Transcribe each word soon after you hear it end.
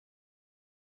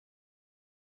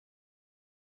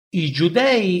I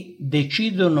giudei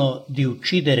decidono di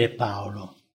uccidere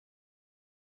Paolo.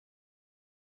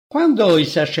 Quando i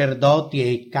sacerdoti e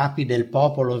i capi del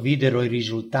popolo videro i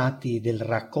risultati del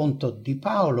racconto di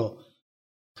Paolo,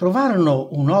 provarono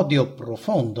un odio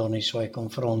profondo nei suoi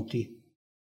confronti.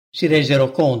 Si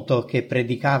resero conto che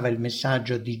predicava il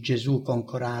messaggio di Gesù con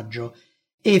coraggio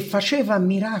e faceva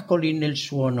miracoli nel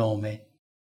suo nome,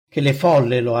 che le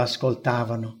folle lo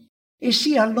ascoltavano e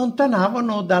si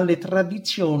allontanavano dalle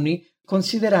tradizioni,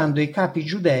 considerando i capi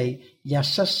giudei gli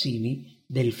assassini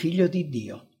del Figlio di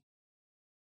Dio.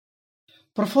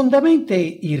 Profondamente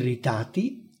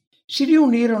irritati, si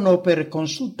riunirono per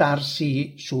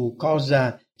consultarsi su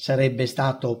cosa sarebbe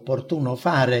stato opportuno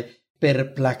fare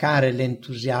per placare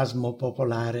l'entusiasmo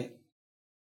popolare.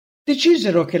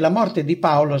 Decisero che la morte di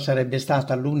Paolo sarebbe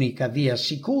stata l'unica via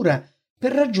sicura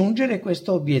per raggiungere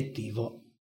questo obiettivo.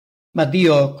 Ma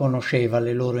Dio conosceva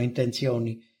le loro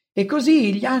intenzioni e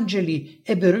così gli angeli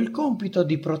ebbero il compito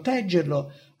di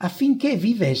proteggerlo affinché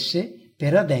vivesse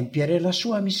per adempiere la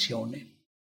sua missione.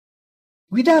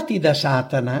 Guidati da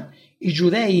Satana, i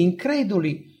giudei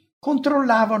increduli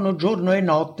controllavano giorno e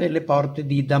notte le porte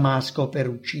di Damasco per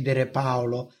uccidere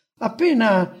Paolo,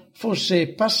 appena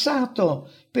fosse passato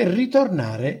per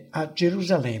ritornare a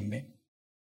Gerusalemme.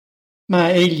 Ma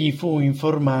egli fu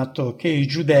informato che i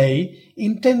giudei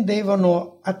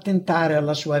intendevano attentare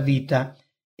alla sua vita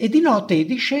e di notte i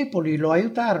discepoli lo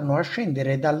aiutarono a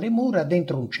scendere dalle mura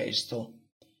dentro un cesto.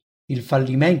 Il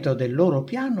fallimento del loro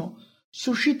piano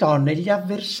suscitò negli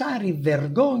avversari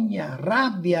vergogna,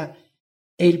 rabbia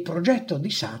e il progetto di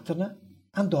Satana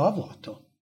andò a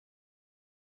vuoto.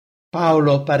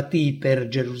 Paolo partì per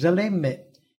Gerusalemme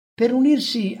per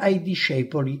unirsi ai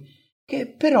discepoli che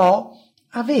però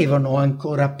avevano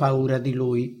ancora paura di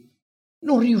lui.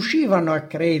 Non riuscivano a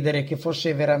credere che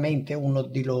fosse veramente uno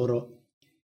di loro.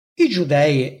 I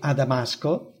giudei a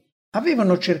Damasco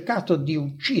avevano cercato di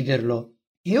ucciderlo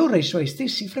e ora i suoi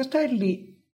stessi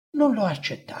fratelli non lo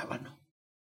accettavano.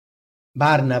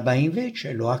 Barnaba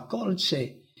invece lo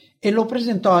accolse e lo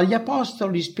presentò agli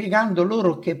apostoli spiegando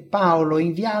loro che Paolo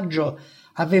in viaggio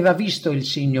aveva visto il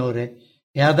Signore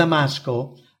e a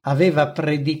Damasco aveva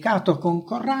predicato con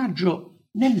coraggio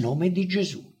nel nome di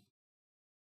Gesù.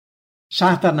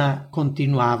 Satana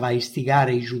continuava a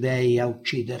istigare i giudei a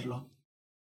ucciderlo.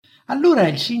 Allora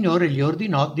il Signore gli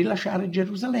ordinò di lasciare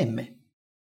Gerusalemme.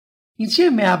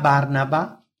 Insieme a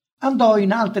Barnaba andò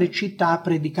in altre città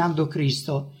predicando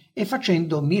Cristo e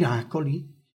facendo miracoli,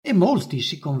 e molti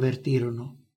si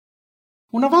convertirono.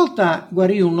 Una volta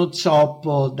guarì uno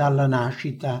zoppo dalla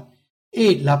nascita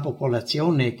e la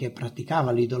popolazione che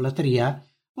praticava l'idolatria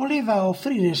voleva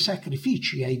offrire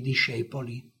sacrifici ai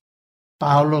discepoli.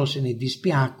 Paolo se ne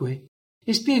dispiacque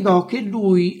e spiegò che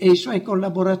lui e i suoi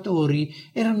collaboratori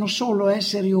erano solo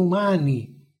esseri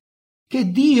umani,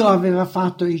 che Dio aveva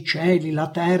fatto i cieli, la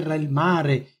terra, il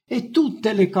mare e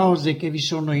tutte le cose che vi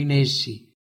sono in essi,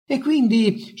 e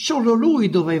quindi solo lui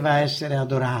doveva essere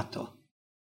adorato.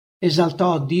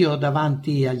 Esaltò Dio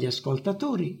davanti agli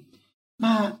ascoltatori,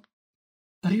 ma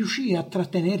riuscì a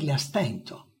trattenerli a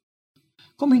stento.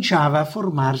 Cominciava a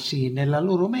formarsi nella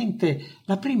loro mente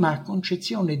la prima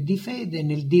concezione di fede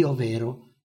nel Dio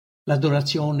vero,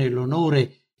 l'adorazione e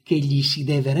l'onore che gli si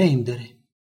deve rendere.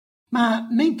 Ma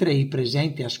mentre i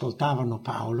presenti ascoltavano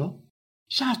Paolo,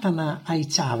 Satana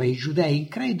aizzava i giudei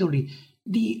increduli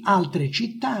di altre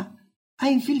città a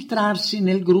infiltrarsi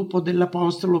nel gruppo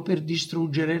dell'apostolo per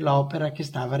distruggere l'opera che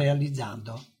stava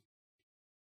realizzando.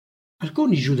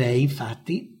 Alcuni giudei,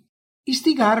 infatti,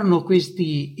 istigarono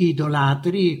questi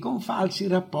idolatri con falsi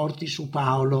rapporti su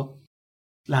Paolo.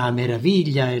 La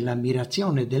meraviglia e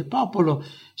l'ammirazione del popolo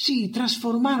si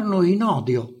trasformarono in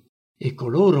odio e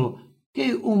coloro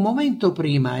che un momento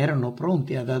prima erano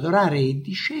pronti ad adorare i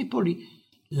discepoli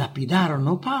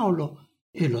lapidarono Paolo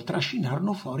e lo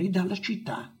trascinarono fuori dalla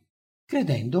città,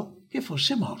 credendo che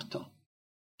fosse morto.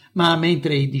 Ma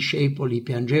mentre i discepoli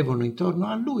piangevano intorno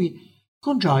a lui,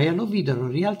 con gioia lo videro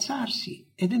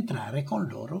rialzarsi ed entrare con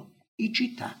loro in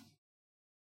città.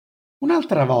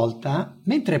 Un'altra volta,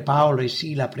 mentre Paolo e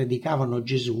Sila predicavano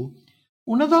Gesù,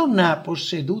 una donna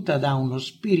posseduta da uno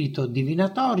spirito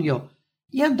divinatorio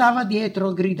gli andava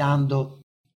dietro gridando: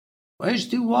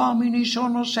 «Questi uomini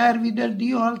sono servi del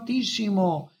Dio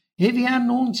Altissimo e vi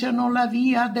annunziano la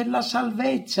via della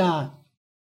salvezza».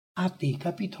 Atti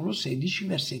capitolo 16,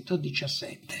 versetto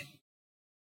 17.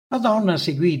 La donna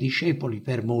seguì i discepoli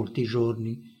per molti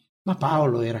giorni, ma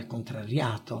Paolo era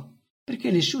contrariato,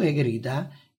 perché le sue grida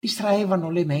distraevano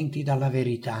le menti dalla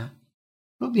verità.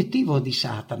 L'obiettivo di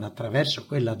Satana attraverso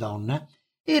quella donna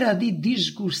era di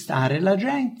disgustare la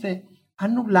gente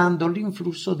annullando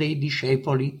l'influsso dei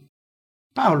discepoli.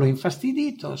 Paolo,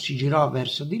 infastidito, si girò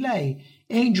verso di lei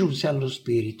e ingiunse allo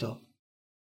spirito: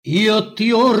 «Io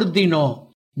ti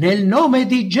ordino, nel nome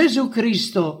di Gesù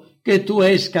Cristo, che tu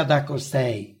esca da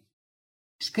costei».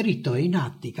 Scritto in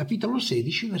Atti, capitolo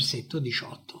 16, versetto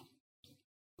 18.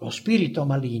 Lo spirito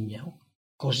maligno,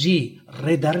 così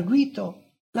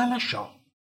redarguito, la lasciò.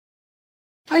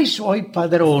 Ai suoi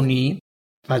padroni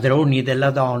della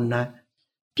donna,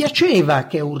 piaceva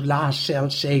che urlasse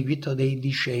al seguito dei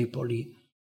discepoli,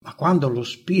 ma quando lo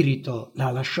spirito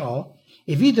la lasciò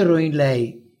e videro in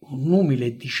lei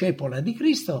un'umile discepola di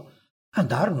Cristo,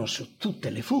 andarono su tutte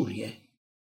le furie.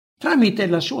 Tramite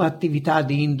la sua attività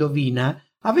di indovina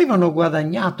avevano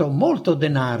guadagnato molto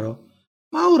denaro,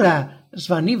 ma ora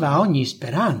svaniva ogni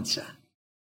speranza.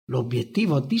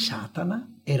 L'obiettivo di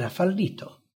Satana era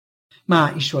fallito.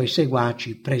 Ma i suoi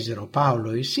seguaci presero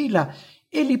Paolo e Sila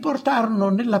e li portarono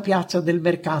nella piazza del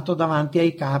mercato davanti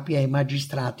ai capi e ai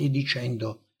magistrati,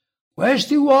 dicendo: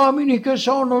 «Questi uomini che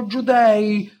sono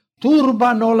giudei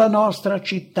turbano la nostra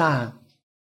città».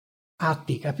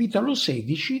 Atti capitolo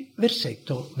 16,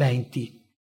 versetto 20.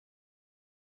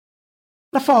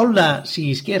 La folla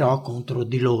si schierò contro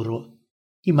di loro.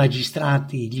 I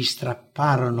magistrati gli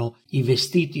strapparono i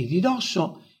vestiti di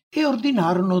dosso e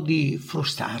ordinarono di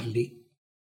frustarli.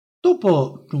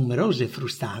 Dopo numerose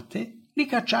frustate, li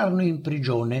cacciarono in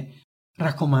prigione,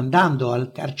 raccomandando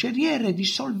al carceriere di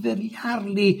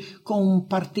sorvegliarli con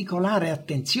particolare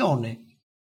attenzione.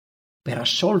 Per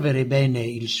assolvere bene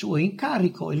il suo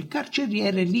incarico, il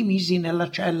carceriere li misi nella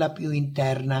cella più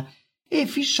interna e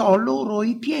fissò loro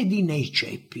i piedi nei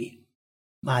ceppi.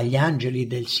 Ma gli angeli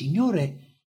del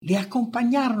Signore li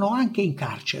accompagnarono anche in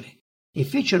carcere e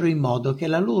fecero in modo che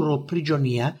la loro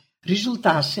prigionia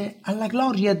risultasse alla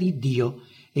gloria di Dio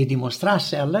e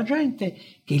dimostrasse alla gente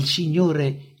che il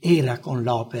Signore era con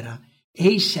l'opera e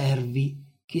i servi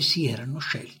che si erano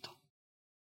scelto.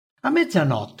 A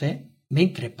mezzanotte,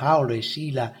 mentre Paolo e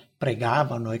Sila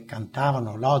pregavano e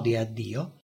cantavano lodi a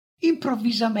Dio,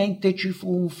 improvvisamente ci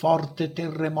fu un forte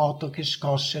terremoto che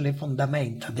scosse le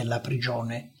fondamenta della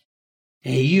prigione.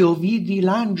 E io vidi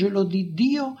l'angelo di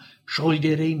Dio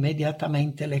sciogliere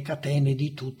immediatamente le catene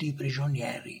di tutti i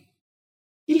prigionieri.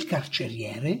 Il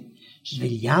carceriere,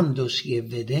 svegliandosi e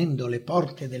vedendo le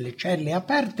porte delle celle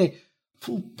aperte,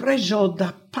 fu preso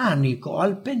da panico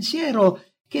al pensiero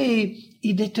che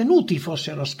i detenuti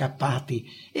fossero scappati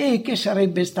e che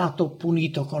sarebbe stato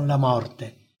punito con la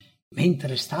morte.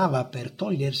 Mentre stava per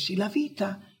togliersi la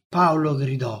vita, Paolo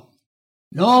gridò: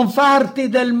 «Non farti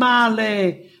del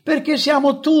male, perché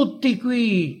siamo tutti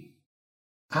qui».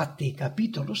 Atti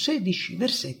capitolo 16,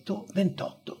 versetto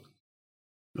 28.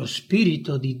 Lo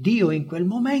Spirito di Dio in quel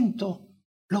momento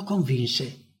lo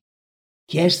convinse.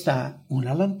 Chiesta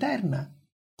una lanterna,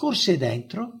 corse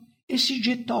dentro e si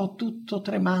gettò tutto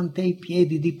tremante ai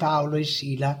piedi di Paolo e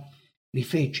Sila, li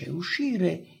fece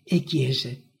uscire e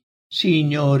chiese: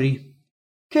 «Signori,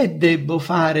 che debbo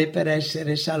fare per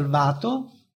essere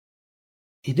salvato?»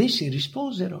 Ed essi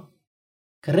risposero: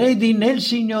 «Credi nel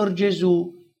Signor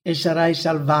Gesù e sarai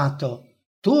salvato,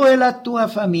 tu e la tua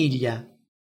famiglia».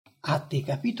 Atti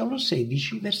capitolo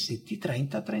 16, versetti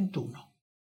 30-31.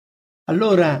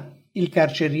 Allora il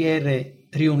carceriere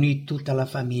riunì tutta la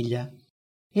famiglia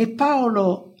e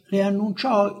Paolo le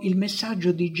annunciò il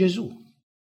messaggio di Gesù.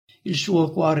 Il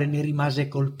suo cuore ne rimase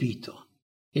colpito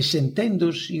e,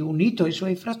 sentendosi unito ai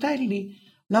suoi fratelli,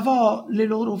 lavò le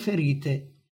loro ferite,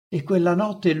 e quella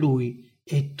notte lui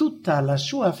e tutta la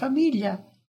sua famiglia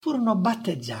furono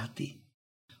battezzati.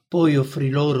 Poi offrì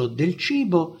loro del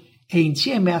cibo e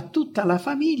insieme a tutta la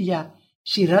famiglia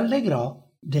si rallegrò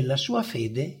della sua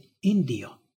fede in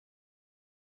Dio.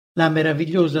 La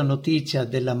meravigliosa notizia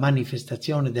della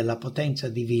manifestazione della potenza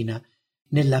divina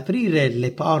nell'aprire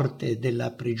le porte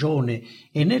della prigione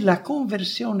e nella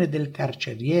conversione del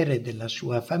carceriere e della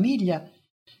sua famiglia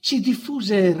si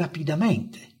diffuse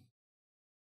rapidamente.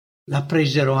 La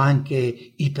presero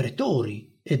anche i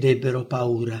pretori ed ebbero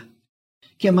paura.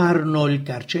 Chiamarono il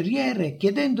carceriere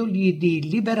chiedendogli di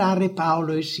liberare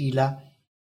Paolo e Sila,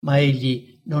 ma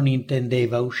egli non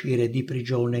intendeva uscire di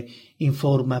prigione in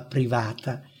forma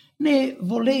privata, né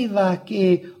voleva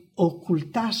che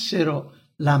occultassero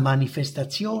la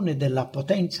manifestazione della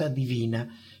potenza divina,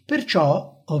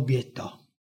 perciò obiettò: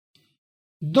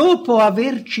 «Dopo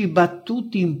averci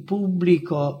battuti in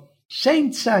pubblico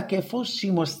senza che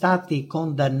fossimo stati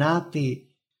condannati,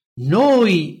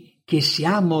 noi che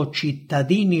siamo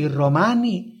cittadini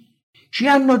romani, ci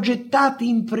hanno gettati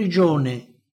in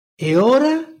prigione e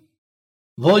ora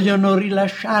vogliono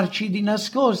rilasciarci di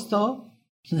nascosto?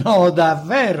 No,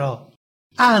 davvero!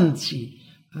 anzi,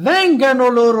 vengano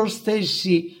loro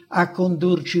stessi a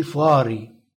condurci fuori.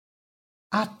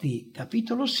 Atti,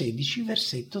 capitolo 16,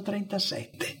 versetto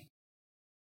 37.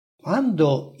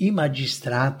 Quando i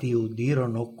magistrati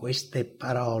udirono queste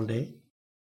parole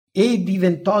e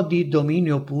diventò di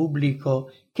dominio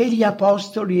pubblico che gli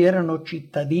apostoli erano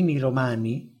cittadini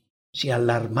romani, si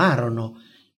allarmarono,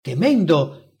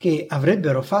 temendo che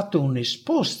avrebbero fatto un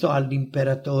esposto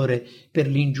all'imperatore per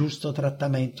l'ingiusto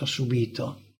trattamento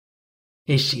subito.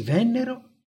 Essi vennero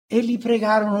e li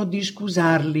pregarono di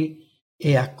scusarli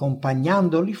e,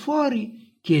 accompagnandoli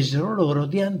fuori, chiesero loro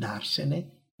di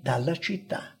andarsene dalla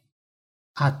città.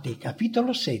 Atti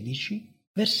capitolo 16,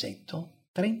 versetto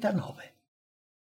 39.